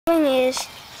We're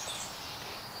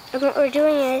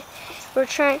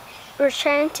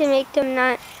trying to make them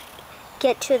not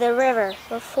get to the river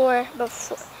before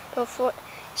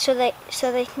so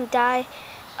they can die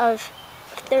of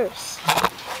thirst.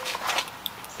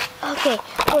 Okay,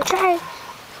 we'll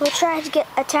try to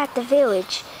attack the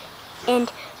village,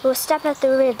 and we'll stop at the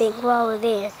river while we're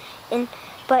there.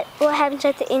 But what happens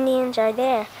if the Indians are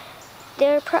there?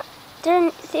 They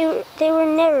were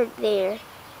never there.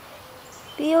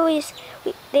 We always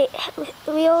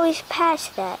pass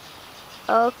that.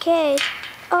 Okay.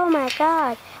 Oh my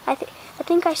God! I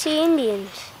think I see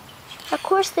Indians. Of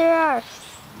course there are.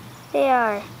 They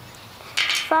are.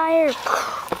 Fire!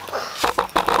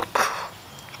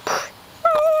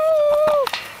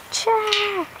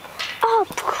 Oh!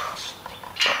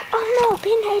 Oh no!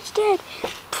 Pinhead's dead.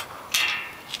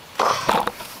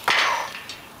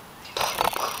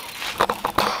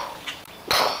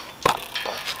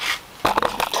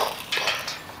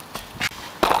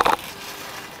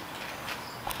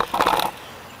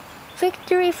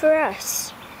 Victory for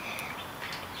us.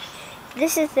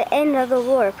 This is the end of the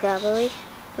war, probably.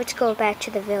 Let's go back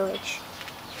to the village.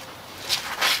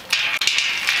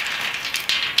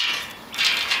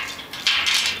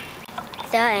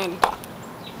 The end.